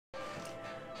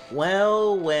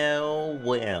Well.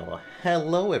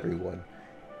 Hello, everyone.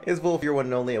 It's Volf, your one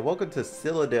and only, and welcome to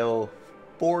Citadel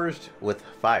Foraged with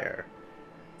Fire.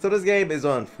 So this game is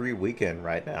on free weekend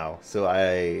right now, so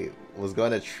I was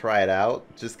going to try it out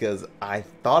just because I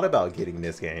thought about getting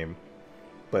this game.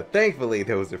 But thankfully,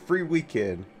 there was a free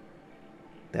weekend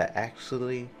that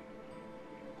actually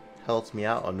helped me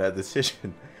out on that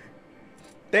decision.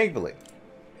 Thankfully.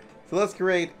 So let's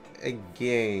create a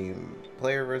game.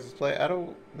 Player versus player? I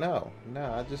don't know.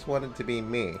 No, I just want it to be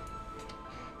me.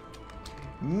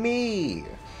 Me!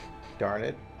 Darn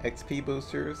it. XP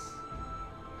boosters.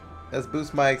 Let's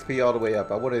boost my XP all the way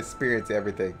up. I want to experience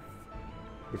everything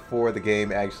before the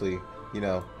game actually,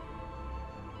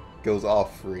 goes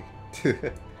off free.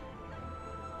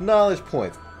 Knowledge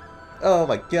points. Oh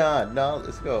my god. No,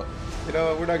 let's go. You know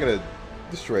what? We're not going to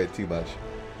destroy it too much.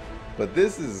 But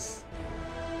this is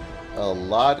a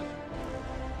lot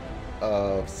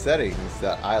of settings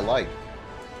that I like.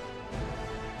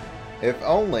 If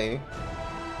only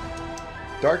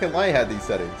Dark and Light had these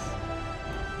settings.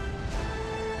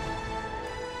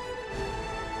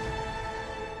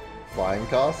 Flying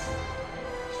costs,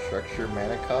 structure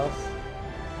mana costs,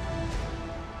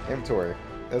 inventory.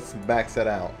 Let's max that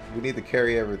out. We need to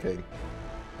carry everything.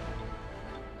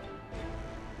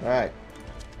 Alright.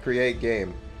 Create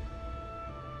game.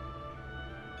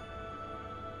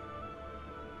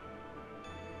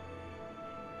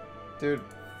 Dude,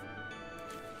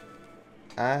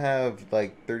 I have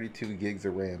like 32 gigs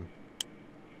of RAM.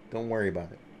 Don't worry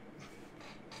about it.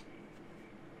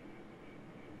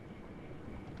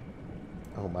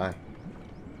 Oh my.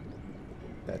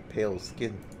 That pale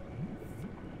skin.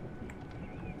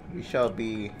 We shall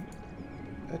be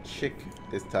a chick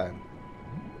this time.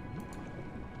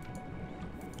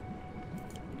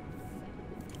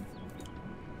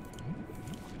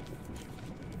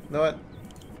 You know what?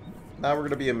 Now we're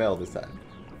going to be a male this time.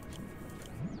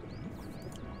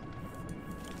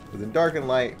 Because in Dark and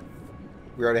Light,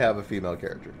 we already have a female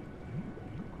character.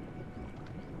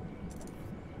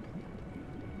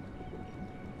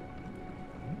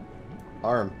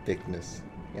 Arm thickness.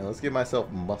 Yeah, let's give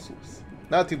myself muscles.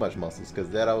 Not too much muscles,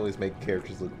 because that always makes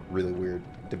characters look really weird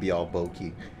to be all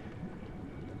bulky.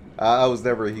 I was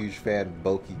never a huge fan of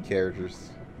bulky characters.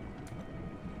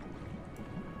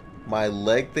 My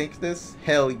leg thickness?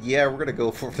 Hell yeah, we're gonna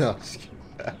go for no.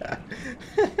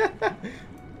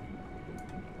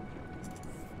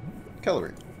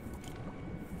 Coloring.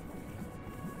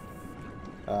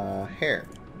 Hair.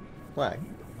 Black.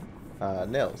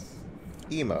 Nails.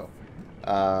 Emo.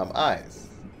 Eyes.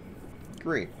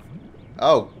 Green.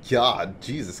 Oh god,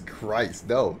 Jesus Christ,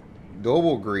 no.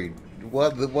 Normal green.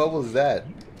 What was that?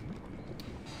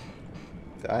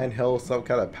 Did I inhale some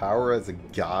kind of power as a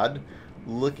god?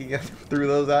 Looking at through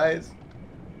those eyes?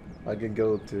 I can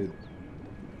go to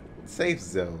safe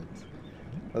zones.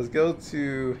 Let's go to,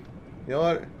 you know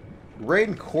what?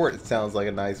 Rain Court sounds like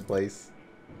a nice place.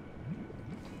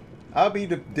 I'll be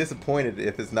disappointed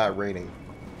if it's not raining.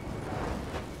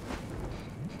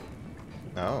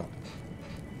 Oh.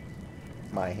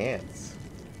 My hands.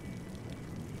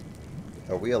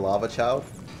 Are we a lava child?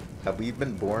 Have we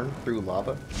been born through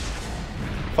lava?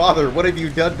 Father, what have you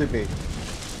done to me?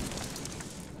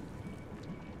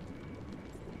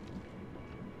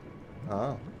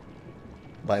 Oh.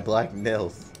 My black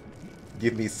nails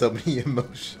give me so many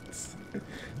emotions.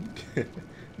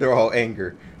 They're all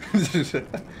anger.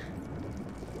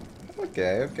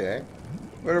 Okay.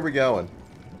 Where are we going?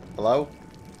 Hello?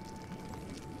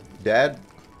 Dad?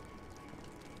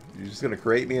 You're just gonna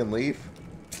create me and leave?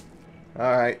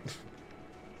 Alright.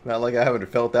 Not like I haven't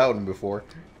felt that one before.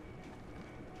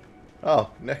 Oh,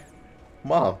 no.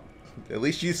 Mom. At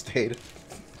least you stayed.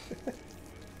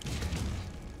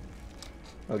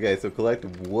 Okay, so collect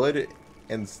wood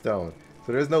and stone.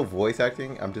 So there's no voice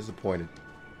acting? I'm disappointed.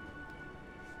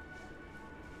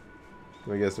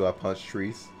 I guess, do I punch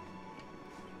trees?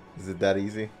 Is it that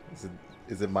easy?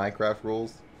 Is it Minecraft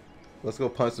rules? Let's go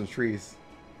punch some trees.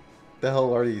 What the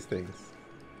hell are these things?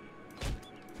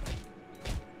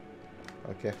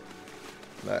 Okay.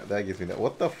 That gives me no.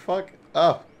 What the fuck?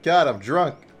 Oh, God, I'm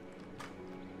drunk.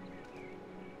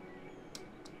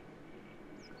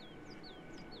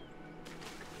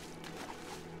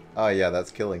 Oh yeah,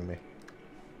 that's killing me.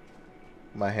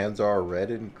 My hands are all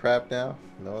red and crap now.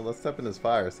 No, let's step in this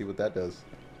fire, see what that does.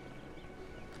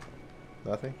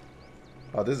 Nothing?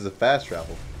 Oh, this is a fast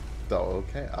travel. Oh,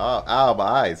 okay. Oh, ow, my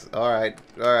eyes. Alright,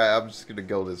 I'm just gonna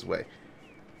go this way.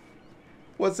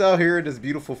 What's out here in this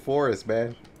beautiful forest,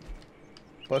 man?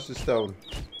 Bunch of stone.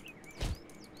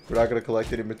 We're not gonna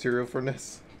collect any material from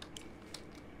this?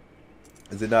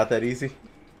 Is it not that easy?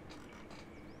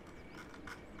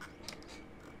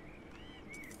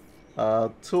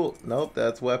 Tool. Nope,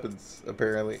 that's weapons,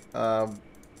 apparently.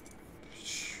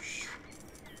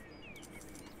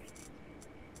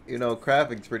 You know,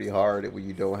 crafting's pretty hard when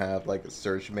you don't have, like, a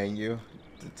search menu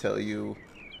to tell you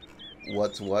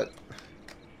what's what.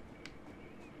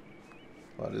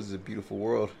 Wow, this is a beautiful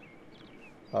world.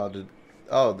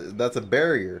 That's a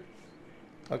barrier.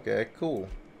 Okay, cool.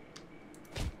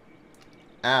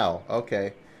 Ow,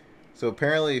 okay. So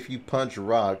apparently if you punch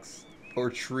rocks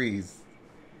or trees,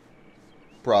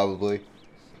 probably,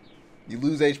 you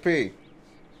lose HP.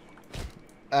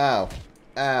 Ow,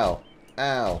 ow,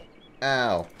 ow,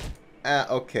 ow, ow.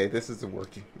 Okay, this isn't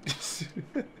working.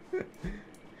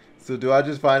 So do I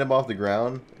just find him off the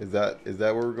ground? Is that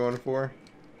what we're going for?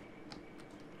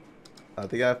 I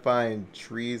think I find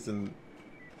trees and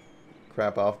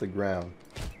crap off the ground.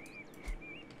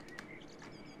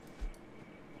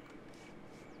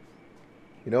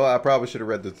 You know what? I probably should have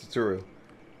read the tutorial.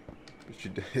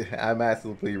 I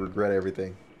massively regret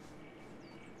everything.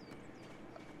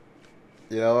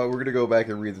 You know what? We're gonna go back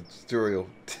and read the tutorial.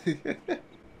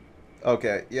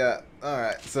 Okay, yeah.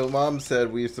 Alright, so Mom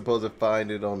said we're supposed to find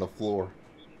it on the floor.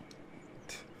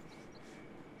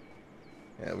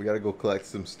 Yeah, we gotta go collect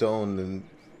some stone and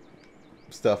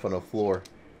stuff on the floor.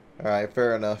 Alright,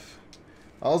 fair enough.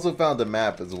 I also found the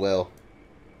map as well.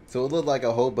 So it looked like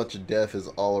a whole bunch of death is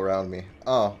all around me.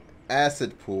 Oh,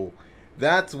 acid pool.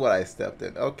 That's what I stepped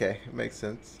in. Okay, makes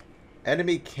sense.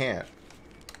 Enemy camp.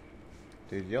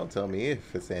 Dude, you don't tell me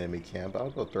if it's enemy camp. I'll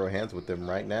go throw hands with them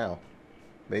right now.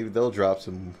 Maybe they'll drop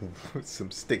some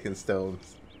some sticking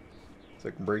stones so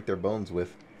I can break their bones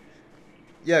with.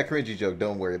 Yeah, cringy joke.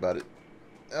 Don't worry about it.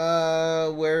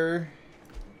 Where?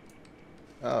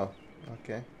 Oh,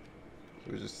 okay.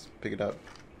 We're just picking up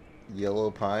yellow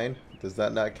pine. Does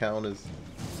that not count as...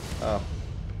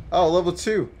 Oh, level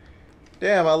 2.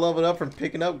 Damn, I leveled up from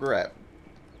picking up crap.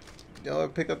 Yo,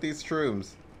 pick up these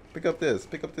shrooms. Pick up this.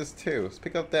 Pick up this too. Let's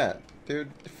pick up that.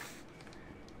 Dude.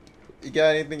 You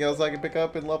got anything else I can pick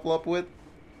up and level up with?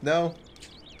 No?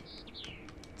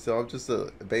 So I'm just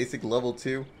a basic level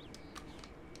 2?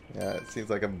 Yeah, it seems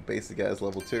like I'm a basic ass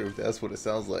level 2. That's what it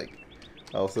sounds like.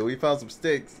 Oh, so we found some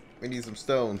sticks. We need some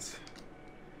stones.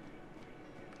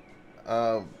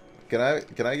 Can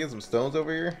I get some stones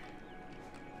over here?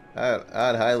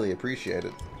 I'd highly appreciate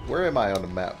it. Where am I on the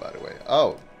map, by the way?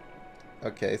 Oh.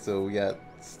 Okay, so we got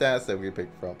stats that we can pick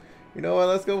from. You know what?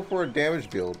 Let's go for a damage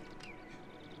build.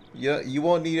 You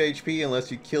won't need HP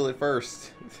unless you kill it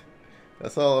first.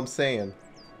 That's all I'm saying.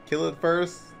 Kill it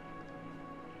first.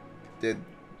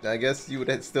 I guess you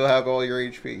would still have all your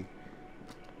HP.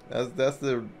 That's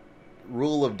the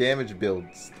rule of damage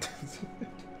builds.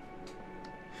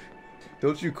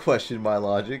 Don't you question my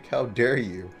logic? How dare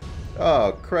you?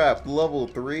 Oh crap, level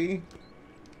 3?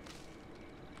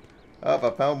 Oh, I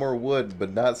found more wood,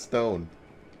 but not stone.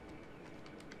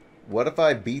 What if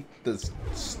I beat the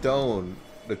stone,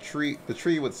 the tree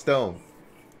with stone?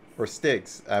 Or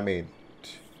sticks, I mean.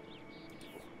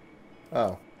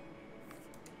 Oh.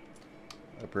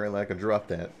 Apparently I can drop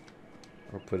that.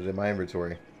 Or put it in my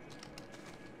inventory.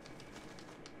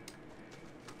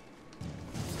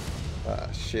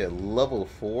 Ah, shit, level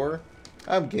 4?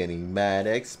 I'm getting mad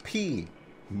XP.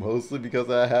 Mostly because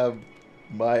I have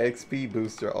my XP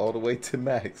booster all the way to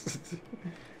max.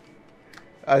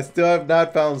 I still have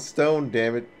not found stone,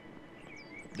 damn it.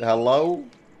 Hello?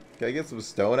 Can I get some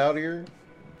stone out here?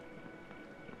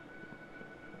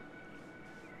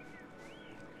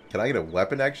 Can I get a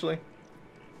weapon, actually?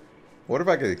 What if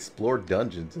I could explore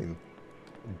dungeons and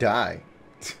die?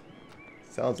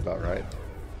 Sounds about right.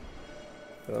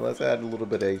 So let's add a little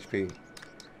bit of HP.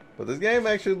 But this game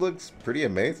actually looks pretty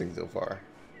amazing so far.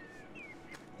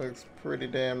 Looks pretty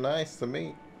damn nice to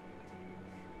me.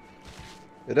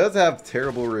 It does have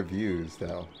terrible reviews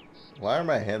though. Why are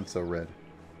my hands so red?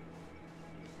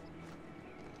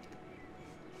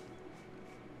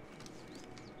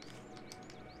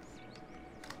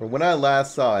 From when I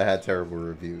last saw it had terrible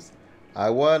reviews.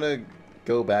 I want to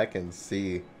go back and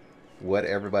see what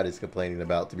everybody's complaining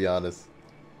about, to be honest.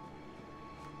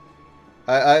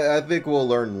 I think we'll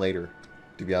learn later,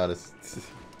 to be honest.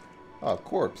 Oh,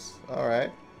 corpse.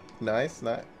 Alright. Nice.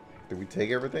 Nice. Did we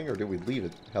take everything or did we leave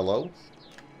it? Hello?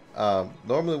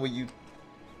 Normally when you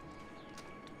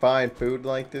find food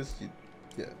like this,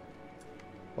 yeah.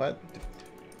 What?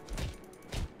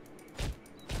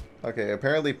 Okay,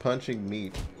 apparently punching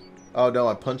meat. Oh no,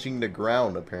 I'm punching the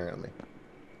ground apparently.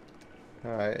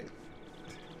 Alright.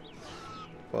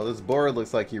 Well, this boar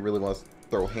looks like he really wants to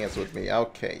throw hands with me.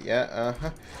 Okay, yeah,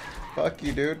 Fuck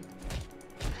you, dude.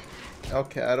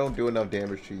 Okay, I don't do enough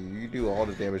damage to you. You do all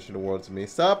the damage in the world to me.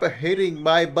 Stop hitting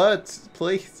my butts,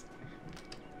 please.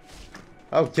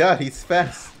 Oh god, he's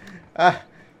fast. Ah.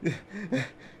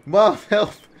 Mom,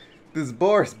 help! This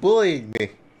boar is bullying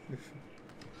me.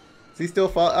 Is he still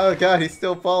following? Oh god, he's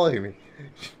still following me.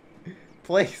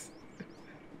 Please.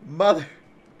 Mother.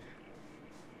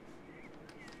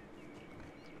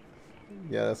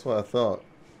 Yeah, that's what I thought.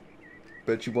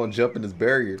 Bet you won't jump in this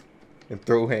barrier and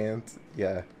throw hands.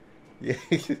 Yeah. Yeah.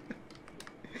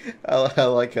 I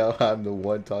like how I'm the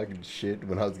one talking shit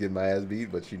when I was getting my ass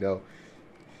beat, but you know,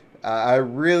 I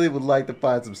really would like to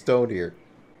find some stone here.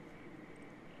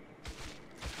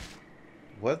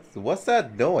 What's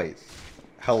that noise?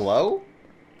 Hello?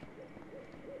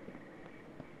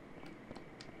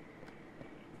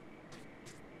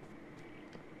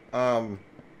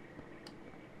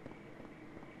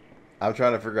 I'm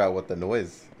trying to figure out what the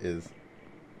noise is.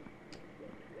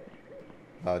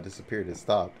 Oh, it disappeared. It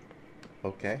stopped.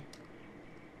 Okay.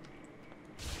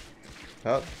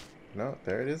 Oh, no,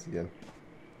 there it is again.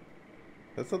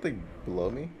 That's something below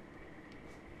me?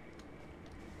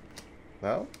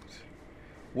 No?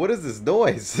 What is this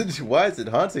noise? Why is it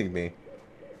haunting me?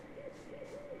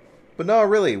 But no,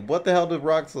 really, what the hell do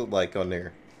rocks look like on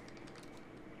there?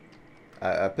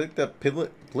 I picked up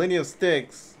plenty of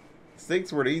sticks.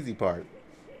 Sticks were the easy part.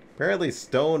 Apparently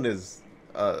stone is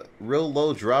a real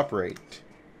low drop rate.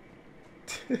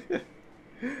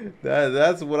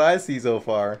 That's what I see so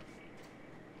far.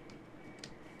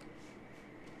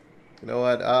 You know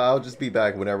what? I'll just be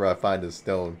back whenever I find a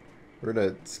stone. We're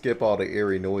gonna skip all the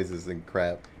eerie noises and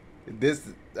crap.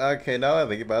 Okay, now that I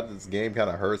think about it, this game kind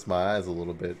of hurts my eyes a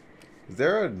little bit. Is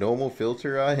there a normal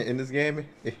filter in this game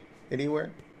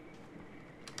anywhere?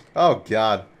 Oh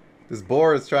god. This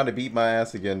boar is trying to beat my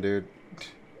ass again, dude.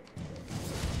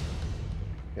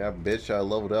 Yeah, bitch, I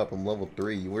leveled up. I'm level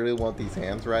 3. You really want these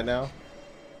hands right now?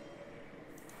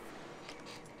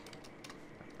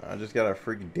 I just got a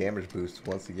freaking damage boost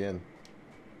once again.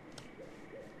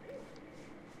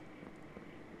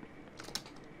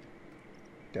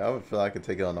 Yeah, I would feel like I could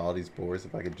take on all these boars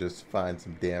if I could just find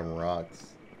some damn rocks.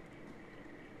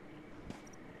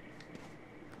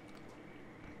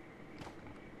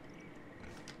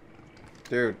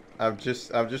 Dude, I'm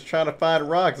just trying to find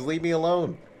rocks. Leave me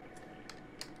alone.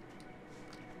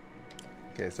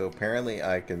 Okay, so apparently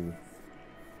I can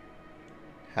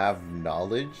have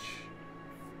knowledge.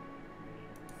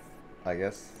 I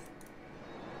guess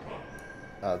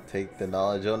I'll take the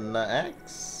knowledge on the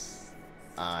axe.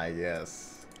 Ah,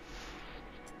 yes.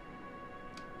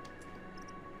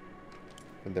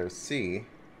 And there's C.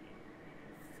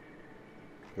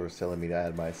 They were telling me to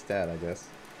add my stat, I guess.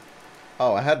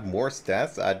 Oh, I had more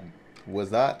stats? I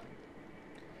was not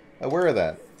aware of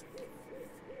that.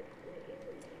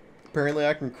 Apparently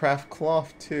I can craft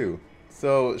cloth too.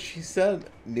 So she said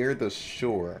near the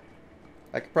shore.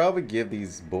 I could probably give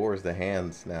these boars the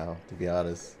hands now, to be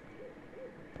honest.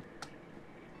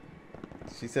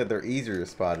 She said they're easier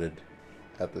spotted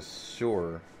at the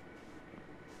shore.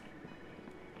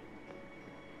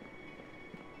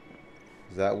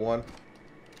 Is that one?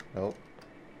 Nope.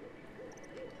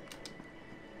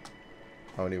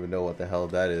 I don't even know what the hell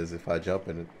that is if I jump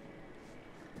in it.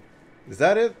 Is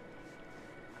that it?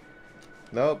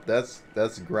 Nope, that's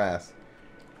grass.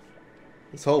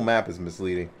 This whole map is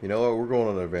misleading. You know what? We're going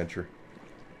on an adventure.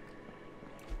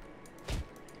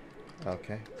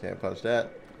 Okay, can't punch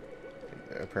that.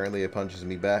 Apparently it punches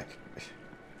me back.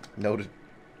 Noted.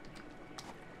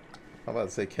 I'm about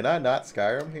to say, can I not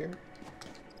Skyrim here?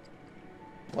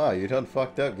 Wow, you done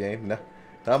fucked up, game.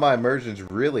 Now my immersion's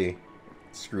really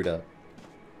screwed up.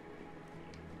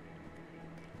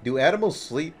 Do animals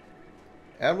sleep?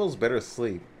 Animals better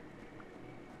sleep.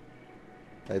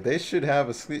 Like, they should have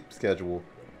a sleep schedule.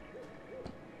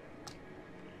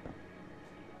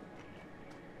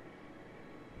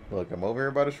 Look, I'm over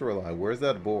here by the shoreline. Where's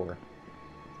that boar?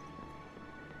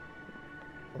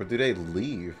 Or do they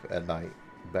leave at night?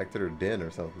 Back to their den or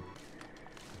something?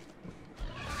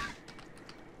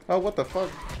 Oh, what the fuck?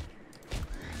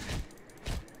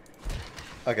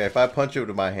 Okay, if I punch it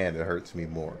with my hand, it hurts me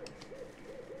more.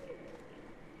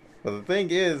 But the thing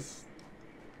is...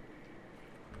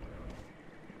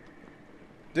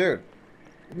 Dude,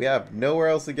 we have nowhere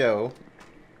else to go.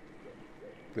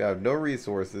 We have no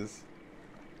resources.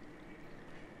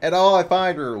 And all I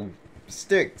find are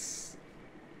sticks.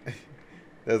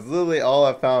 That's literally all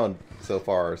I've found so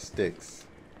far are sticks.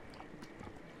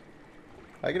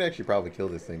 I can actually probably kill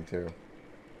this thing too.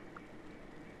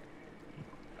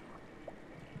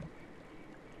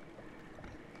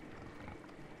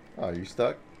 Oh, you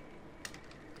stuck?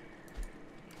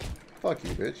 Fuck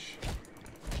you, bitch.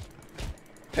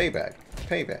 Payback,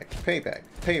 payback, payback,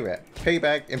 payback,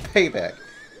 payback, and payback.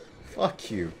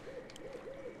 Fuck you.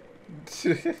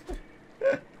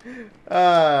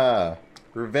 Ah,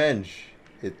 revenge.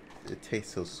 It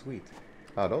tastes so sweet.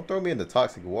 Oh, don't throw me in the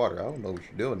toxic water. I don't know what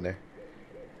you're doing there.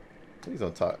 Please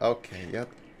don't talk. Okay, yep.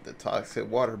 The toxic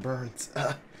water burns.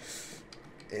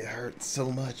 It hurts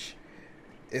so much.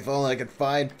 If only I could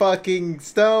find fucking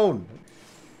stone.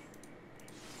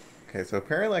 Okay, so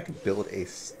apparently I can build a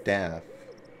staff.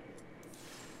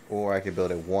 Or I can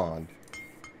build a wand.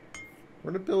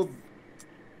 We're gonna build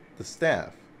the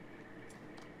staff.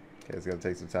 Okay, it's gonna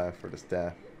take some time for the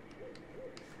staff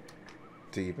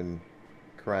to even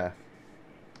craft.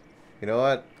 You know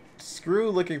what? Screw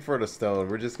looking for the stone.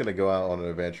 We're just gonna go out on an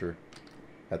adventure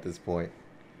at this point.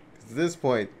 'Cause at this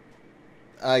point,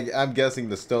 I'm guessing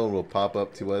the stone will pop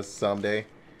up to us someday.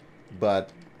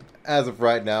 But as of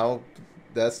right now,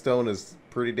 that stone is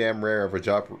pretty damn rare of a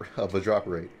drop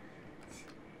rate.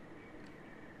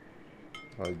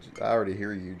 Oh, I already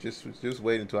hear you. Just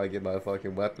wait until I get my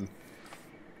fucking weapon.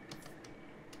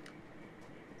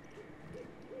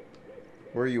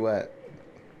 Where are you at?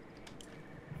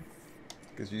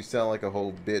 Because you sound like a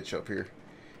whole bitch up here.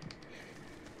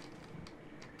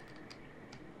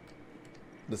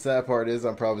 The sad part is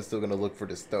I'm probably still going to look for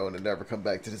the stone and never come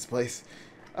back to this place.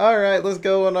 Alright, let's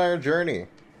go on our journey.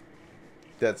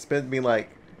 That spent me like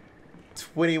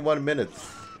 21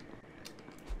 minutes.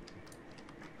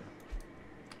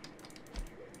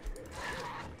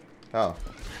 Oh.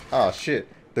 Oh shit.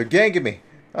 They're ganking me.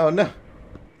 Oh no.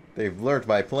 They've learned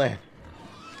my plan.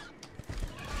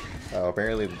 Oh,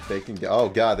 apparently they can get... Oh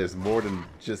god, there's more than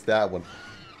just that one.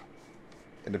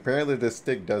 And apparently this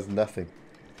stick does nothing.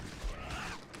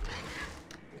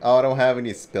 Oh, I don't have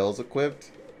any spells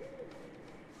equipped?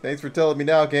 Thanks for telling me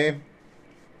now, game.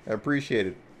 I appreciate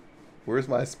it. Where's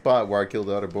my spot where I killed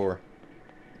the other boar?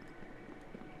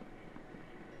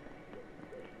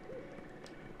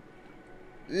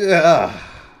 Yeah.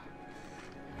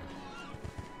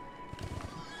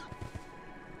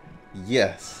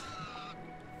 Yes.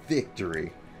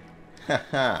 Victory.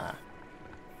 Haha.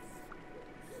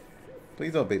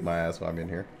 Please don't beat my ass while I'm in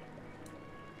here.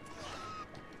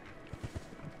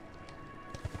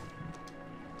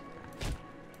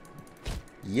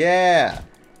 Yeah!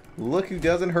 Look who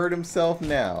doesn't hurt himself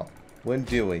now when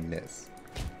doing this.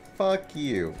 Fuck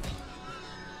you.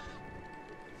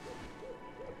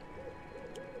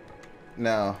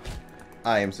 Now,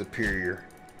 I am superior.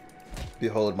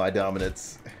 Behold my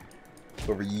dominance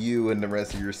over you and the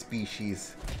rest of your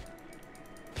species.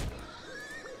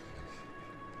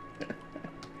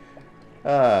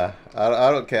 I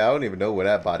don't care. I don't even know where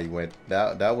that body went.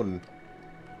 That one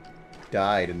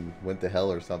died and went to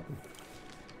hell or something.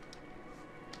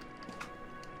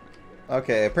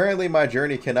 Okay, apparently my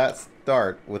journey cannot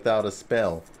start without a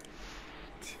spell.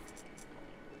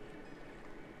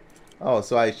 Oh,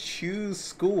 so I choose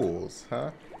schools,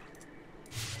 huh?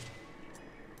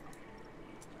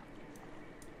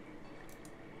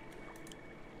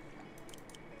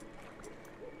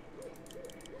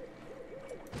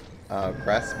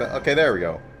 Grass spell. Okay, there we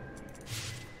go.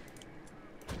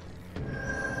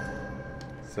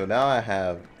 So now I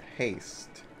have haste.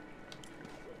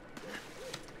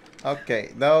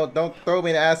 Okay, no, don't throw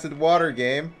me in acid water,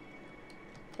 game.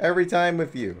 Every time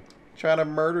with you. Trying to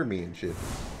murder me and shit.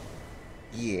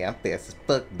 Yeah, I'm fast as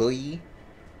fuck, boy.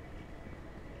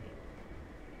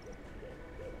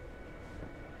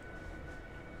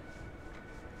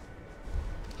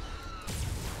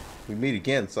 We meet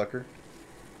again, sucker.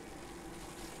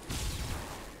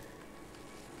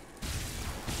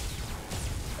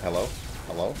 Hello?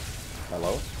 Hello?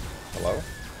 Hello? Hello?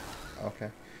 Okay.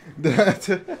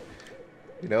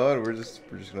 You know what? We're just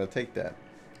gonna take that.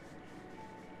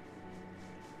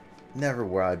 Never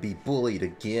will I be bullied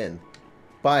again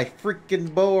by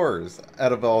freaking boars,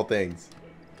 out of all things.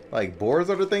 Like, boars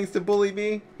are the things to bully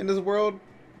me in this world?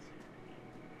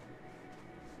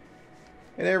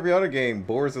 In every other game,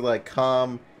 boars are like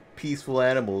calm, peaceful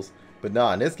animals. But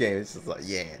nah, in this game, it's just like,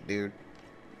 yeah, dude.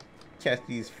 Catch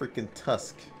these freaking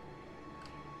tusks.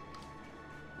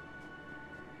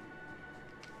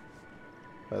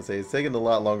 I'd say it's taking a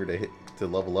lot longer to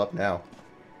level up now.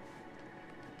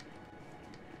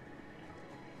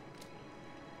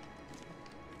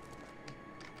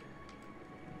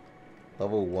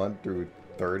 Level 1 through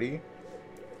 30?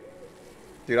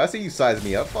 Dude, I see you size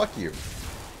me up. Fuck you.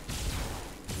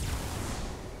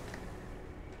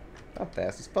 I'm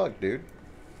fast as fuck, dude.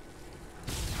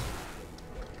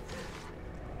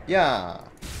 Yeah,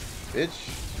 bitch.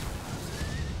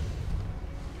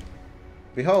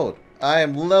 Behold, I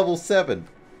am level 7.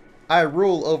 I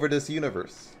rule over this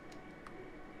universe.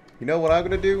 You know what I'm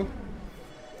gonna do?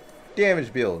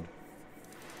 Damage build.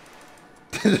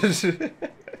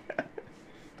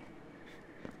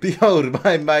 Behold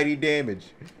my mighty damage.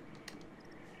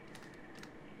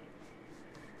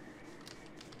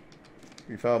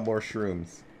 We found more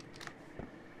shrooms.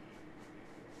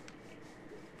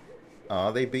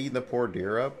 Aw, they beating the poor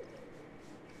deer up?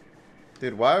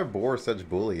 Dude, why are boars such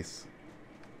bullies?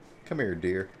 Come here,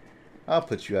 deer. I'll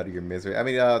put you out of your misery. I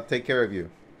mean, I'll take care of you.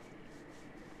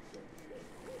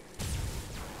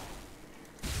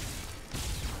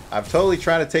 I'm totally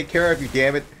trying to take care of you,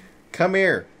 damn it. Come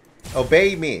here.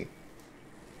 Obey me.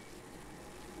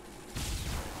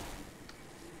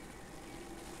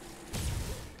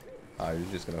 Oh,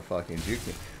 you're just gonna fucking juke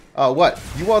me. Oh, what?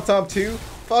 You want some too?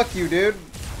 Fuck you, dude.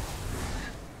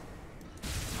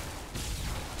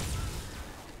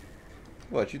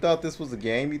 What, you thought this was a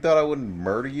game? You thought I wouldn't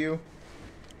murder you?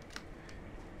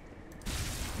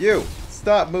 You!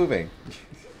 Stop moving!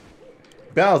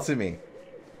 Bow to me!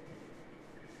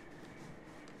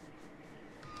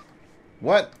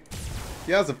 What?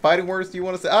 You have some fighting words do you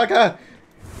want to say? Oh, God!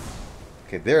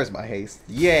 Okay, there's my haste.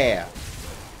 Yeah!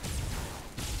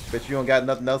 Bet you don't got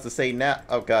nothing else to say now.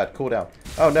 Oh, God, cool down.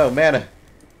 Oh, no, mana!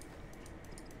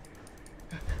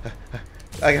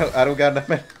 I don't got enough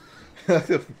mana.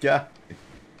 Oh, God.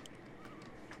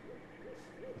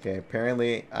 Okay,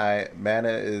 apparently mana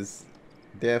is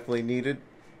definitely needed.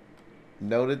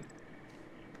 Noted.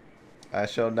 I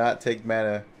shall not take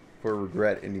mana for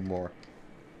regret anymore.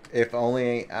 If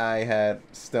only I had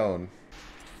stone.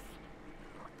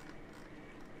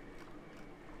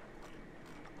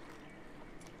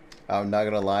 I'm not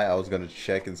gonna lie, I was gonna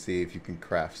check and see if you can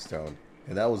craft stone.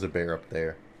 And that was a bear up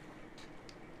there.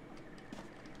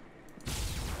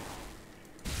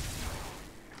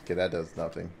 Okay, that does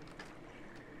nothing.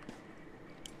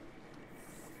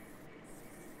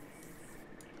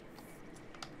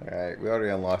 Alright, we already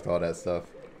unlocked all that stuff.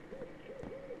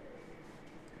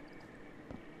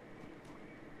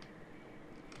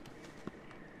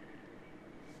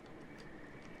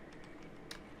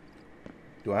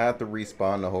 Do I have to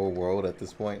respawn the whole world at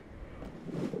this point?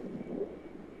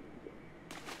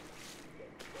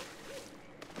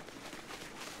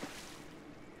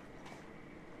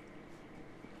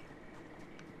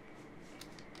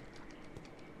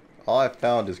 All I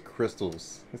found is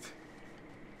crystals.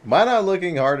 Am I not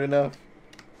looking hard enough?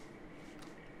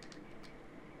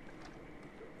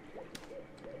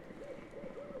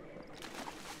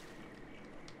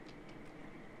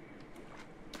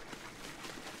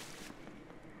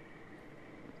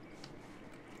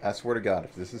 I swear to God,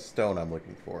 if this is stone I'm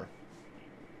looking for.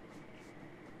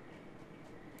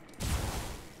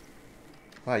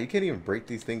 Wow, you can't even break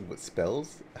these things with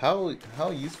spells? How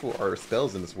useful are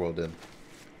spells in this world then?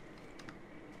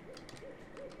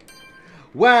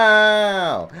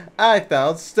 Wow! I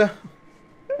found stone!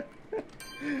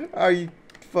 Are you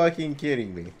fucking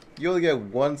kidding me? You only get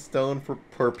one stone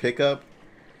per pickup?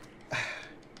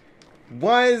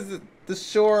 Why is the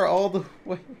shore all the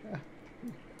way...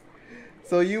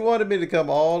 So you wanted me to come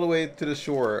all the way to the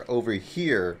shore over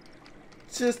here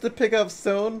just to pick up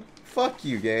stone? Fuck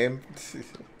you, game.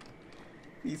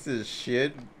 Piece of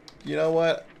shit. You know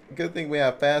what? Good thing we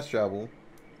have fast travel.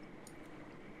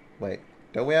 Wait.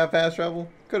 Don't we have fast travel?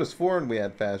 Could have sworn we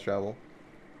had fast travel.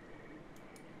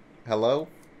 Hello?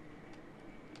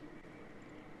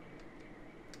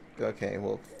 Okay,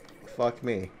 well, fuck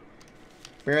me.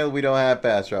 Apparently we don't have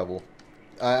fast travel.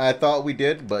 I thought we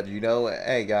did, but you know,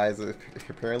 hey guys,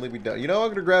 apparently we don't. You know, I'm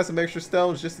gonna grab some extra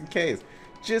stones just in case.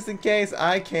 Just in case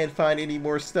I can't find any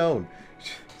more stone.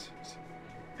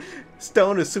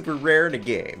 Stone is super rare in the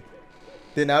game.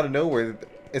 Then out of nowhere,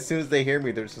 as soon as they hear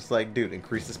me, they're just like, dude,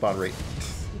 increase the spawn rate.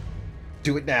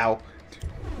 Do it now.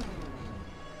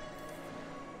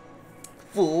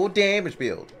 Full damage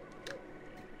build.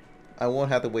 I won't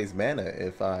have to waste mana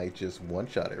if I just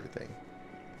one-shot everything.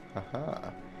 Haha.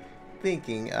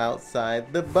 Thinking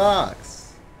outside the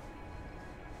box.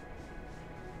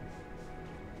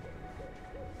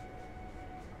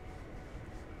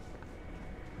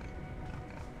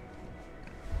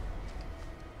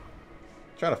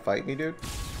 Trying to fight me, dude?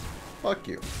 Fuck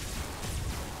you.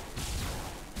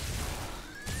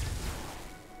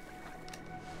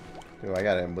 Dude, I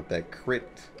got him with that crit.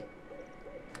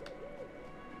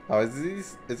 Oh,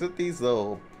 is it these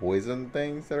little poison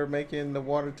things that are making the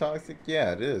water toxic?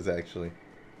 Yeah, it is actually.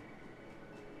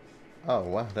 Oh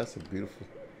wow, that's a beautiful,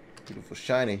 beautiful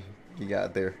shiny you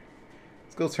got there.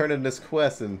 Let's go turn in this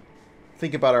quest and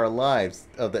think about our lives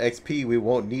of the XP we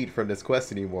won't need from this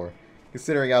quest anymore.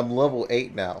 Considering I'm level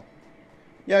 8 now.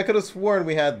 Yeah, I could have sworn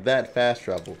we had that fast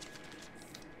travel.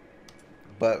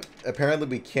 But apparently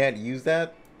we can't use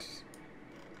that.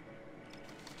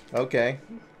 Okay.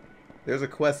 There's a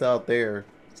quest out there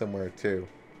somewhere too.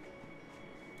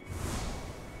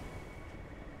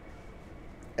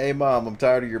 Hey mom, I'm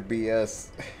tired of your BS.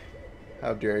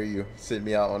 How dare you send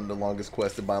me out on the longest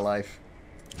quest of my life.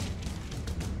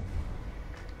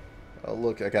 Oh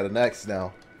look, I got an X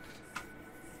now.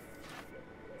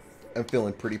 I'm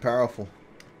feeling pretty powerful.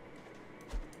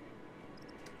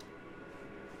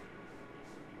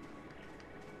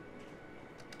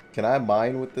 Can I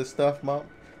mine with this stuff, Mom?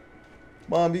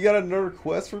 Mom, you got another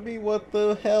quest for me? What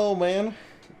the hell, man?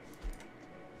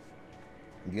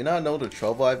 Do you not know the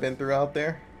trouble I've been through out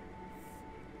there?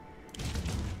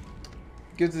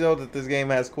 Good to know that this game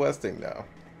has questing now.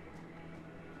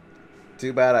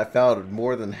 Too bad I found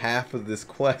more than half of this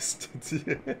quest.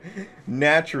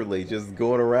 Naturally, just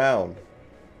going around.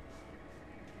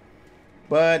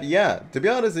 But yeah, to be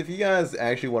honest, if you guys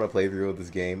actually want to play through this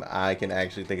game, I can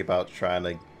actually think about trying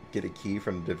to get a key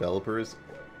from the developers,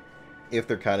 if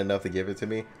they're kind enough to give it to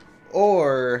me.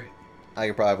 Or I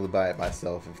could probably buy it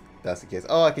myself if that's the case.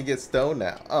 Oh, I can get stone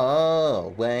now.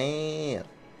 Oh, wow.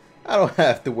 I don't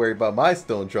have to worry about my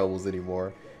stone troubles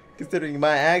anymore, considering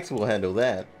my axe will handle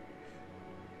that.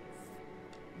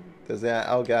 Does that?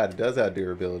 Oh god, it does have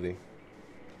durability.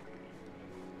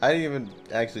 I didn't even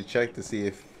actually check to see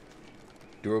if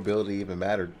durability even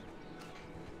mattered.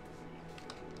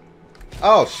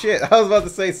 Oh shit, I was about to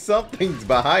say something's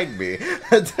behind me.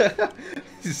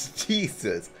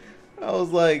 Jesus. I was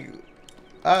like,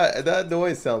 that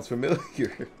noise sounds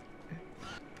familiar.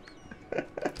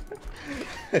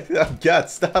 Oh god,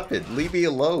 stop it. Leave me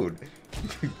alone.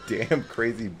 You damn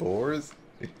crazy boars.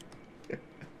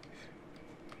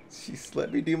 Just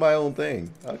let me do my own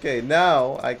thing. Okay,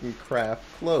 now I can craft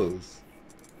clothes.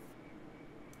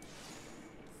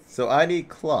 So I need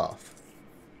cloth.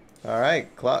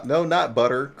 Alright, cloth. No, not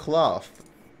butter. Cloth.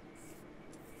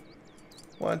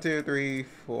 1, 2, 3,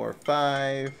 4,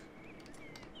 5.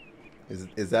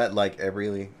 Is that like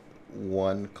every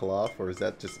one cloth? Or is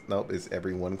that just... Nope, it's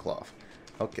every one cloth.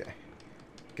 Okay.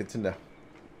 Good to know.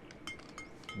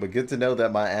 But good to know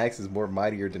that my axe is more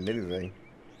mightier than anything.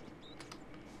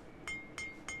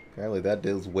 Apparently that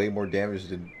deals way more damage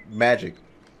than magic.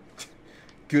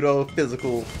 Good old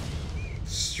physical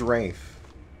strength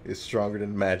is stronger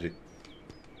than magic.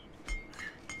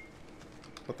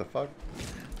 What the fuck?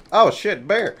 Oh shit,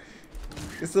 bear!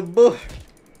 It's a bull!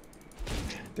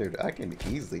 Dude, I can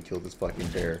easily kill this fucking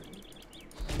bear.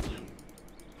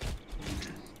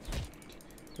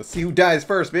 Let's see who dies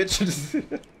first,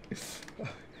 bitch!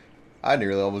 I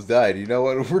nearly almost died. You know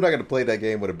what? We're not going to play that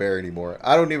game with a bear anymore.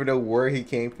 I don't even know where he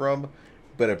came from,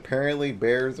 but apparently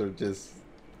bears are just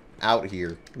out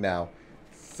here now.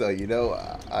 So, you know,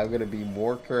 I'm going to be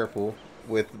more careful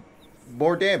with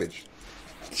more damage.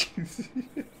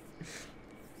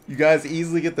 You guys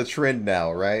easily get the trend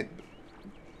now, right?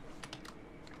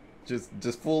 Just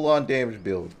full-on damage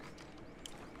build.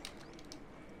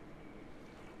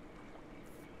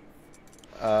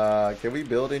 Can we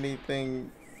build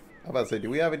anything? I'm about to say, do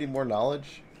we have any more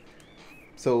knowledge?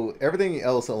 So everything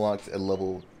else unlocks at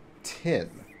level 10.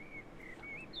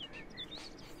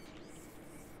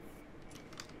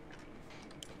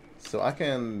 So I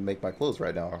can make my clothes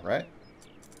right now, right?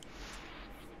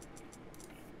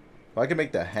 Well, I can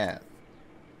make the hat.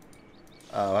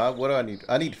 What do I need?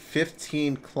 I need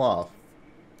 15 cloth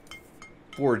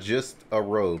for just a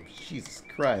robe. Jesus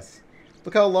Christ.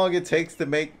 Look how long it takes to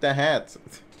make the hats.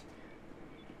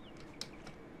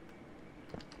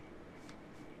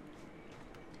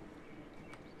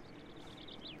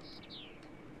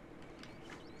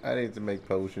 I need to make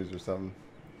potions or something.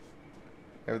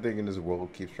 Everything in this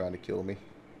world keeps trying to kill me.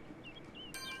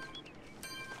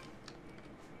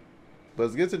 But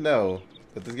it's good to know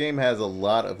that this game has a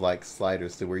lot of like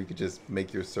sliders to where you can just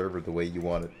make your server the way you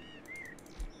want it.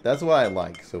 That's what I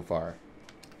like so far.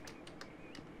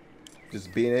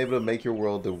 Just being able to make your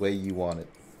world the way you want it.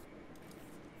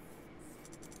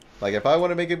 Like if I want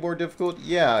to make it more difficult,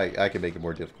 yeah, I can make it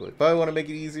more difficult. If I want to make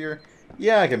it easier,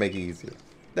 yeah, I can make it easier.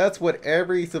 That's what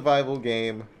every survival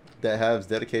game that has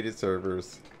dedicated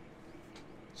servers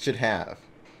should have.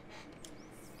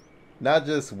 Not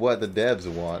just what the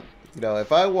devs want. You know,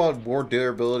 if I want more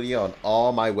durability on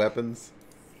all my weapons,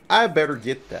 I better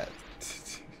get that.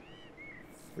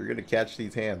 We're gonna catch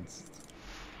these hands.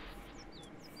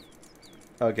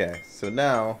 Okay, so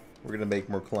now we're gonna make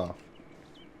more cloth.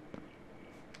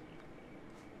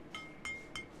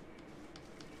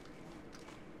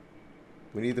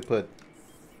 We need to put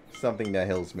something that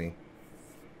heals me.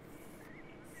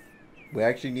 We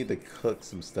actually need to cook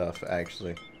some stuff,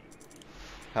 actually.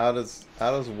 How does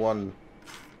one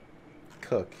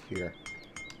cook here?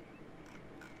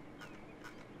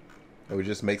 And we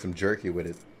just make some jerky with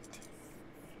it.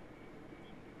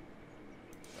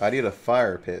 I need a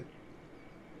fire pit.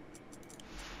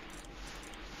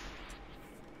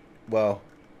 Well,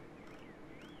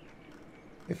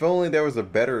 if only there was a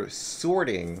better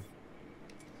sorting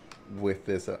with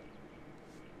this.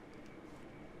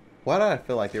 Why did I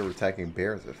feel like they were attacking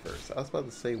bears at first? I was about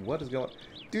to say, what is going on?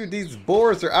 Dude, these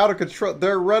boars are out of control.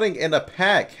 They're running in a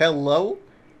pack. Hello?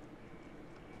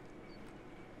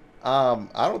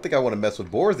 I don't think I want to mess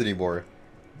with boars anymore.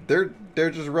 They're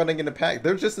just running in a pack.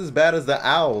 They're just as bad as the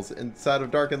owls inside of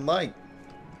Dark and Light.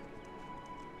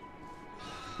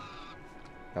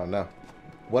 Oh no.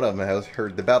 One of them has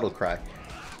heard the battle cry.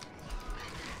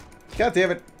 God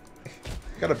damn it.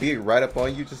 Gotta be right up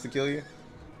on you just to kill you.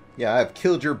 Yeah, I have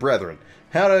killed your brethren.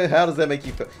 How does that make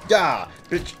you feel? Yeah!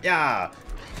 Bitch, yeah!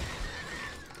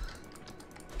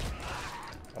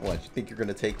 What, you think you're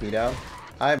gonna take me down?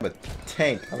 I'm a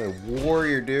tank. I'm a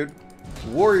warrior, dude.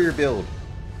 Warrior build.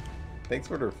 Thanks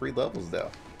for the free levels,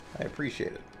 though. I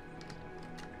appreciate it.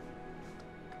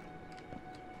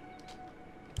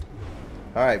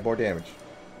 Alright, more damage.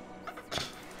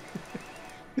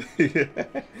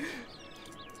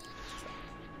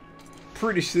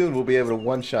 Pretty soon we'll be able to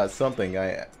one-shot something.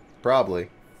 Probably.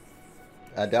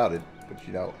 I doubt it, but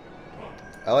you know,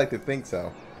 I like to think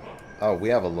so. Oh, we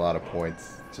have a lot of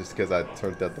points just because I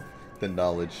turned out the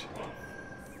knowledge.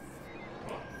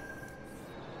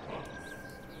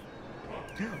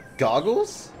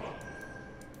 Goggles?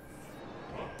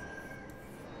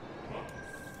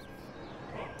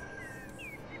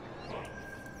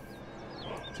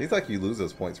 Seems like you lose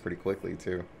those points pretty quickly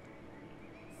too.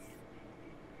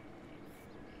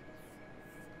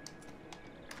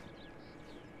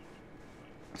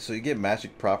 So you get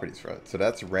magic properties from it. So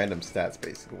that's random stats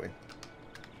basically.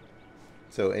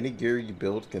 So any gear you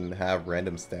build can have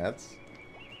random stats.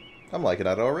 I'm liking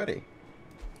that already.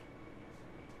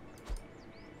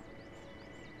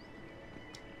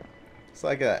 It's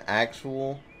like an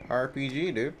actual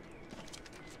RPG, dude.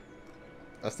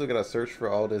 I still gotta search for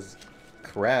all this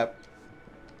crap.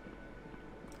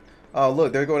 Oh,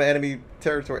 look, they're going to enemy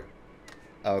territory.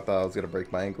 I thought I was gonna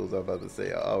break my ankles. I was about to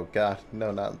say, oh god,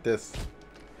 no, not this.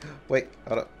 Wait,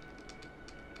 hold up.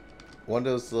 One of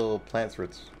those little plant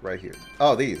roots right here.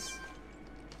 Oh, these.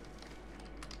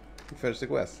 We finished the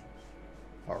quest.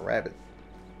 Oh, rabbit.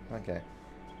 Okay.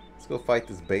 Let's go fight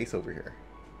this base over here.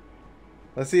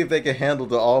 Let's see if they can handle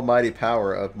the almighty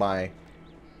power of my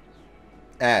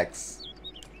axe.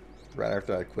 Right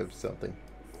after I equip something.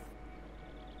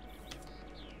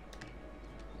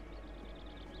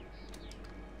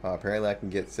 Oh, apparently I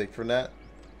can get sick from that.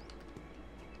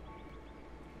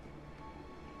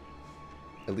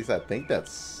 At least I think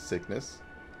that's sickness.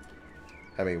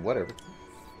 I mean, whatever.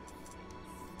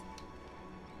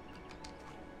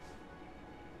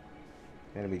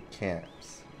 Enemy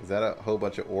camps. Is that a whole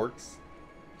bunch of orcs?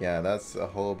 Yeah, that's a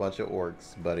whole bunch of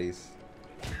orcs, buddies.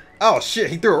 Oh shit,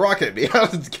 he threw a rock at me.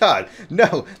 God,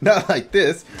 no, not like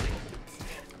this.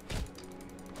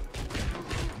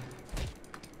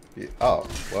 Oh,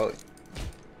 well,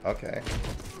 okay.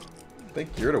 I think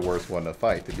you're the worst one to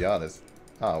fight, to be honest.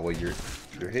 Oh, well, you're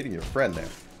hitting your friend there.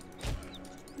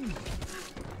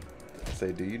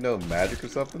 Say, do you know magic or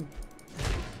something?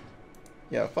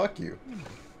 Yeah, fuck you.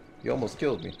 You almost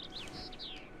killed me.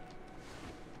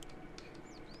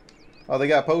 Oh, they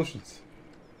got potions.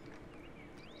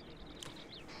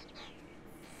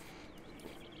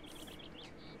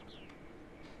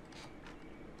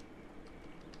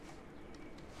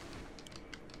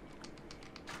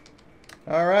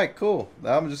 Alright, cool.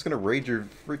 Now I'm just gonna raid your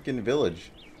freaking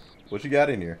village. What you got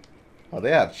in here? Oh,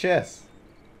 they have chests.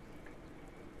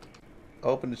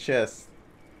 Open the chest.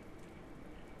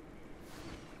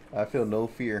 I feel no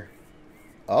fear.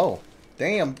 Oh,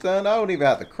 damn, son. I don't even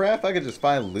have to craft. I can just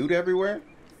find loot everywhere.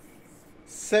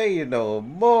 Say no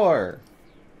more.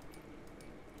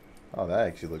 Oh, that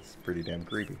actually looks pretty damn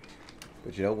creepy.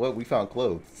 But you know what? We found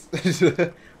clothes.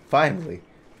 Finally.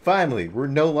 Finally, we're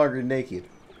no longer naked.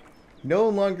 No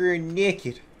longer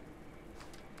naked.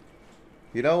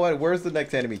 You know what? Where's the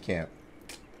next enemy camp?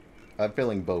 I'm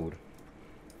feeling bold.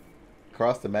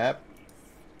 Across the map?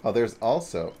 Oh, there's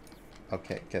also...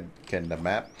 Okay, can the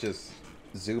map just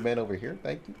zoom in over here?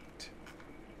 Thank you.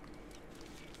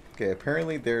 Okay,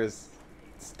 apparently there's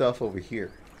stuff over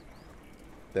here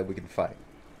that we can fight.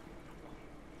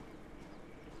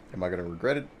 Am I going to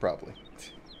regret it? Probably.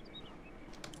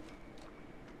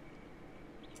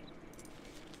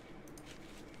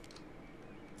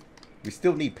 We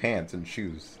still need pants and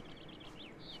shoes.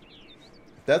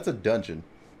 If that's a dungeon,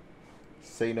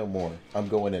 say no more. I'm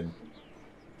going in.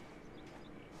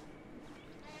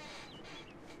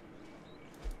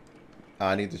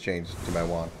 I need to change to my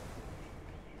wand.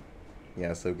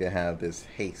 Yeah, so we can have this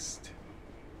haste.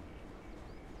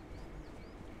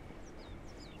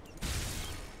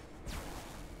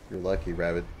 You're lucky,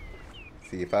 rabbit.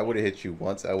 See, if I would have hit you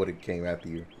once, I would have came after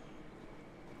you.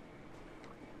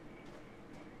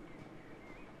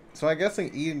 So I'm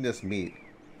guessing eating this meat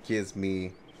gives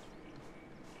me...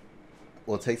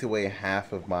 Well, it takes away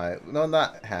half of my... No,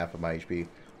 not half of my HP.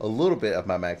 A little bit of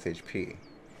my max HP.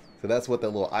 So that's what that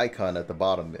little icon at the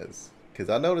bottom is. Because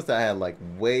I noticed I had, like,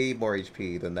 way more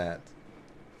HP than that.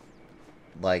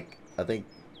 Like, I think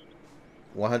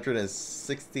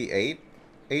 168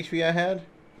 HP I had.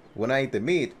 When I ate the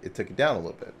meat, it took it down a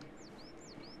little bit.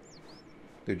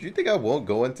 Dude, you think I won't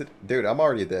go into... Dude, I'm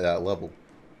already at that level.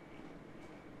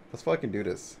 Let's fucking do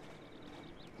this.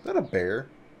 Is that a bear?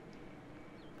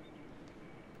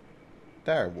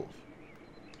 Dire wolf.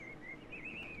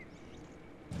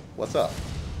 What's up?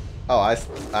 Oh,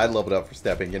 I leveled up for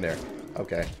stepping in there.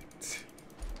 Okay.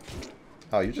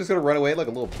 Oh, you're just gonna run away like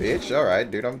a little bitch? Alright,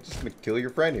 dude, I'm just gonna kill your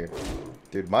friend here.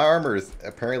 Dude, my armor is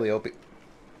apparently open.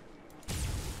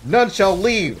 None shall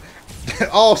leave!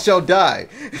 All shall die!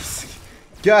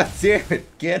 God damn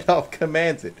it! Gandalf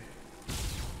commands it.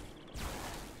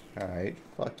 Alright,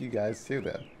 fuck you guys too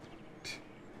then.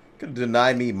 Gonna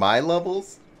deny me my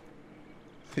levels?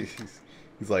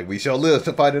 He's like, we shall live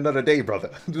to fight another day,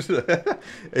 brother.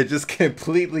 It just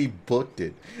completely booked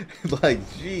it. Like,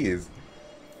 jeez.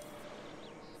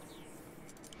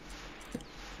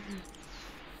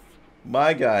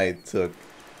 My guy took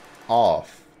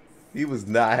off. He was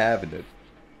not having it.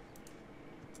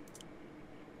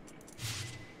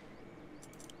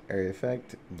 Area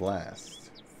effect,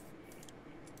 blast.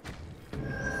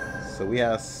 So we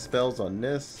have spells on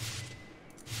this.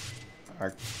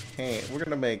 Arcane. We're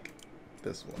gonna make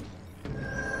this one.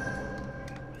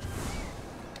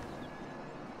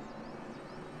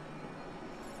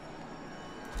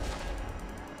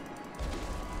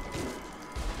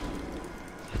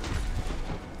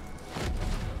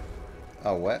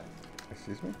 Oh, what?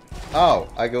 Excuse me? Oh,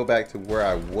 I go back to where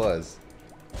I was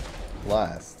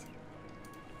last.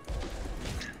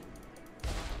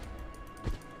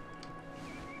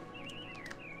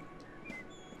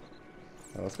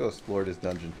 Now let's go explore this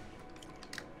dungeon.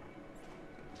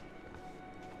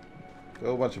 A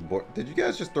whole bunch of Did you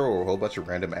guys just throw a whole bunch of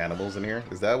random animals in here?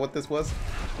 Is that what this was?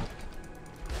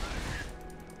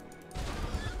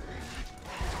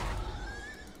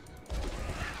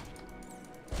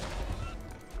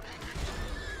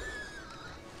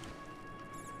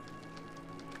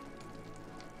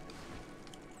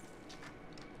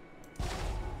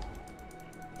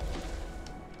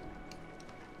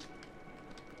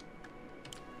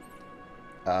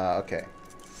 Okay.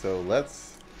 So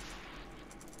let's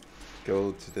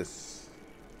go to this.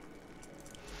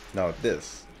 No,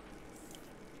 this.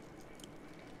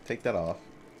 Take that off.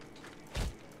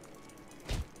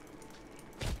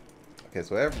 Okay,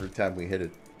 so every time we hit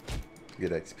it, we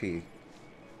get XP.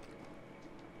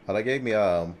 Oh, that gave me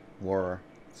more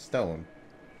stone.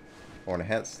 Or an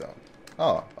enhanced stone.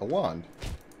 Oh, a wand.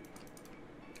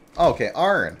 Oh, okay,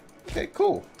 iron. Okay,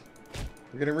 cool.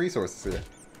 We're getting resources here.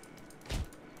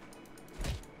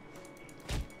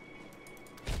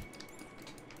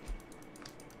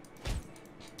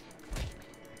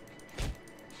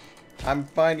 I'm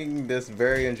finding this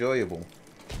very enjoyable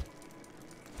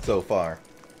so far.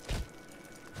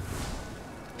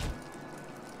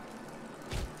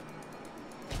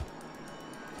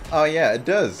 Oh yeah, it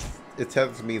does. It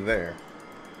tells me there.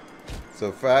 So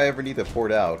if I ever need to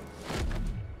port out,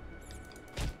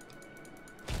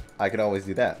 I can always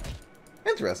do that.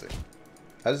 Interesting.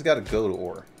 I just gotta go to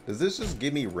ore. Does this just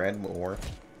give me random ore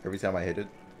every time I hit it?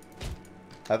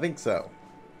 I think so.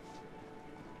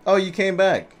 Oh, you came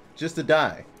back. Just to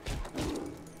die.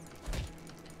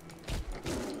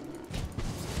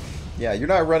 Yeah, you're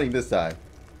not running this time.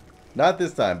 Not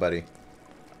this time, buddy.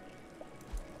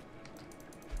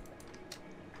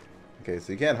 Okay,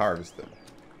 so you can't harvest them.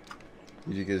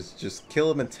 You can just kill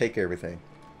them and take everything.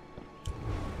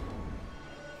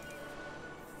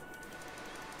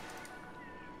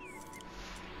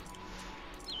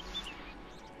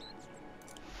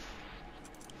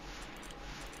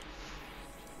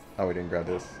 Oh, we didn't grab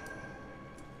this.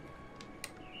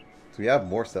 So we have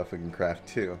more stuff we can craft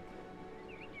too.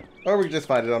 Or we can just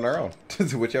find it on our own.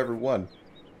 Whichever one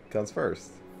comes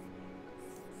first.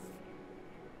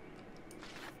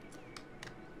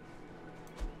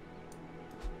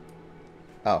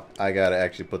 Oh, I gotta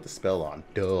actually put the spell on.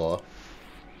 Duh.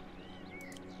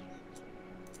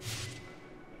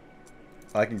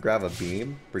 I can grab a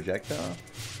beam projectile.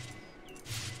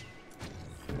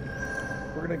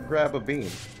 We're gonna grab a beam.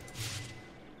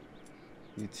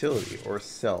 Utility or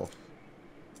self.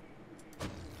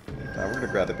 Nah, we're gonna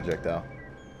grab the projectile.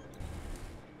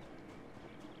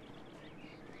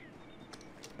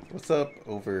 What's up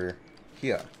over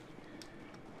here?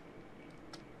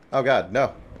 Oh god,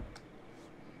 no.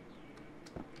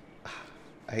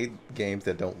 I hate games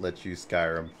that don't let you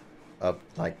Skyrim up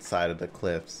like side of the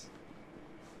cliffs.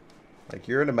 Like,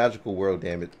 you're in a magical world,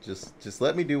 damn it. Just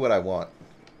let me do what I want.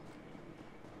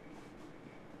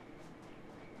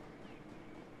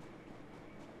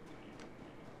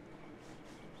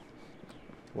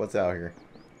 What's out here?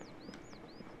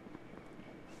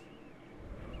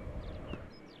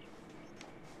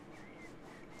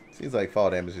 Seems like fall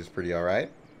damage is pretty alright.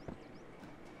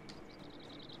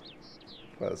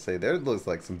 About to say, there looks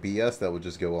like some BS that would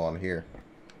just go on here.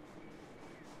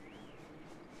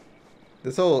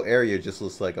 This whole area just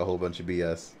looks like a whole bunch of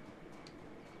BS.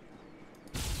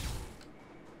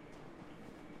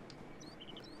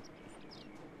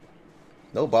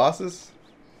 No bosses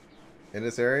in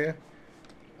this area?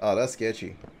 Oh, that's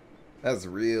sketchy. That's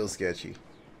real sketchy.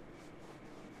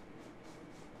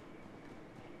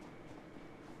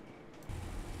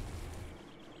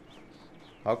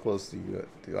 How close do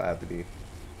I have to be?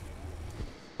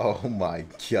 Oh my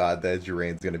god, that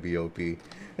Drain's gonna be OP.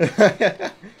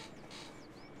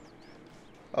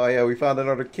 Oh yeah, we found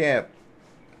another camp.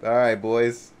 Alright,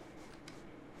 boys.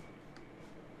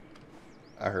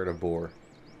 I heard a boar.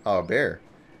 Oh, a bear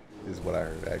is what I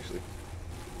heard, actually.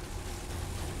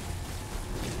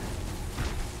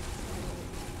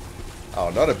 Oh,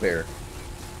 not a bear.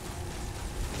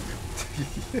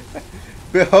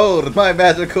 Behold my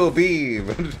magical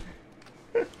beam!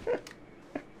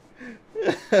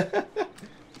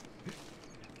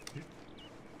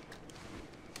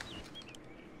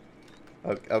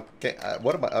 Okay,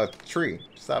 what am I? A tree.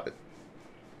 Stop it.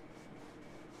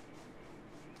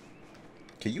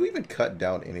 Can you even cut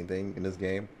down anything in this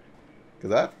game?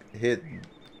 Because I've hit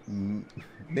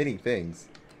many things.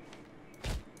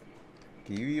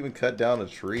 Can you even cut down a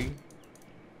tree?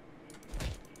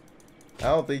 I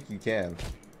don't think you can.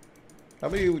 How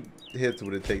many hits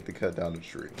would it take to cut down a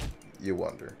tree? You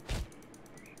wonder.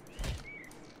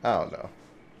 I don't know.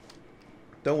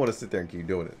 Don't want to sit there and keep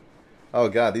doing it. Oh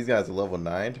god, these guys are level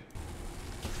 9.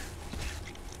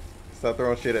 Stop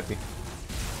throwing shit at me.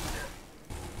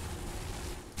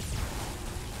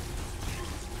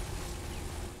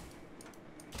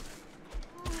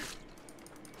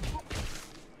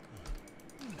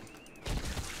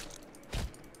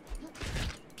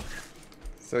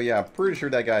 So yeah, I'm pretty sure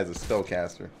that guy is a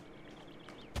spellcaster.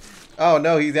 Oh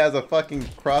no, he has a fucking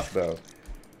crossbow.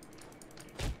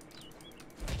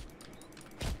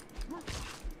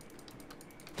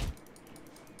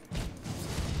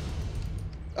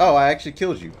 Oh, I actually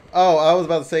killed you. Oh, I was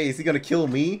about to say, is he gonna kill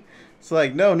me? It's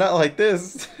like, no, not like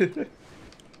this.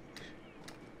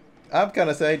 I'm kind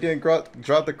of sad he didn't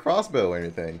drop the crossbow or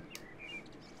anything.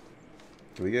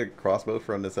 Can we get a crossbow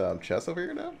from this chest over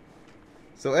here now?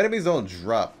 So enemies don't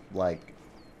drop, like,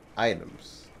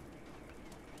 items.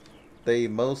 They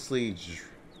mostly,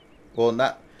 well,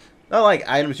 not like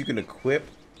items you can equip.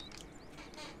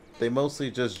 They mostly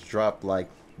just drop, like,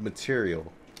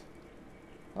 material.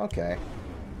 Okay.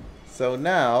 So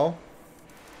now,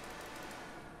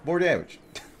 more damage.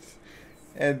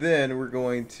 And then we're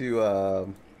going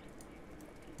to,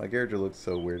 my character looks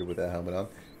so weird with that helmet on.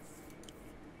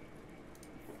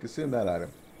 Consume that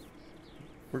item.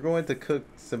 We're going to cook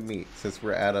some meat since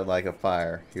we're at like a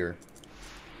fire here.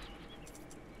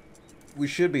 We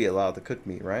should be allowed to cook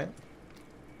meat, right?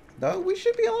 No, we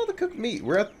should be allowed to cook meat.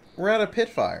 We're at a pit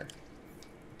fire.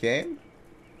 Game?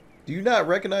 Do you not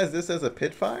recognize this as a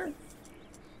pit fire?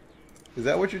 Is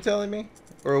that what you're telling me?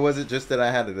 Or was it just that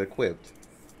I had it equipped?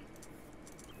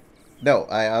 No,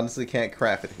 I honestly can't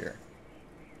craft it here.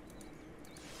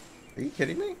 Are you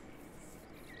kidding me?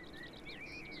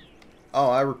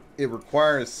 Oh, it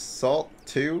requires salt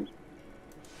too?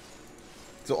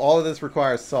 So all of this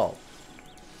requires salt.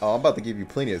 Oh, I'm about to give you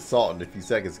plenty of salt in a few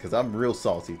seconds because I'm real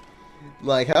salty.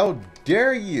 Like, how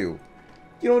dare you?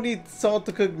 You don't need salt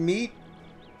to cook meat.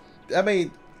 I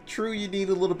mean, true, you need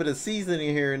a little bit of seasoning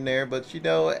here and there, but you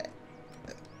know,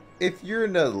 if you're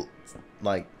in a,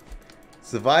 like,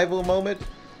 survival moment.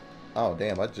 Oh,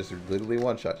 damn, I just literally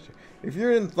one-shot you. If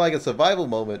you're in, like, a survival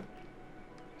moment,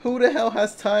 who the hell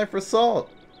has time for salt?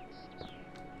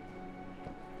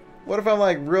 What if I'm,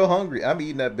 like, real hungry? I'm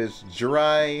eating that bitch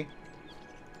dry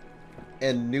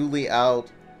and newly out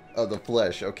of the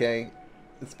flesh, okay?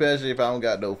 Especially if I don't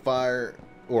got no fire,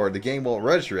 or the game won't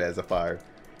register as a fire.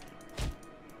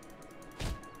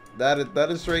 That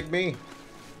is straight me.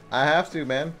 I have to,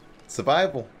 man.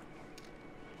 Survival.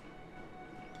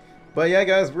 But yeah,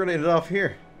 guys, we're gonna end it off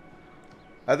here.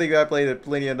 I think I played it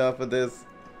plenty enough of this.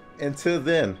 Until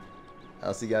then,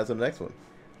 I'll see you guys on the next one.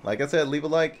 Like I said, leave a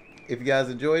like if you guys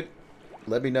enjoyed.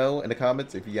 Let me know in the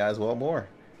comments if you guys want more,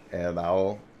 and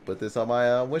I'll put this on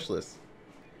my wish list.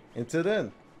 Until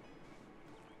then,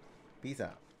 peace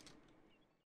out.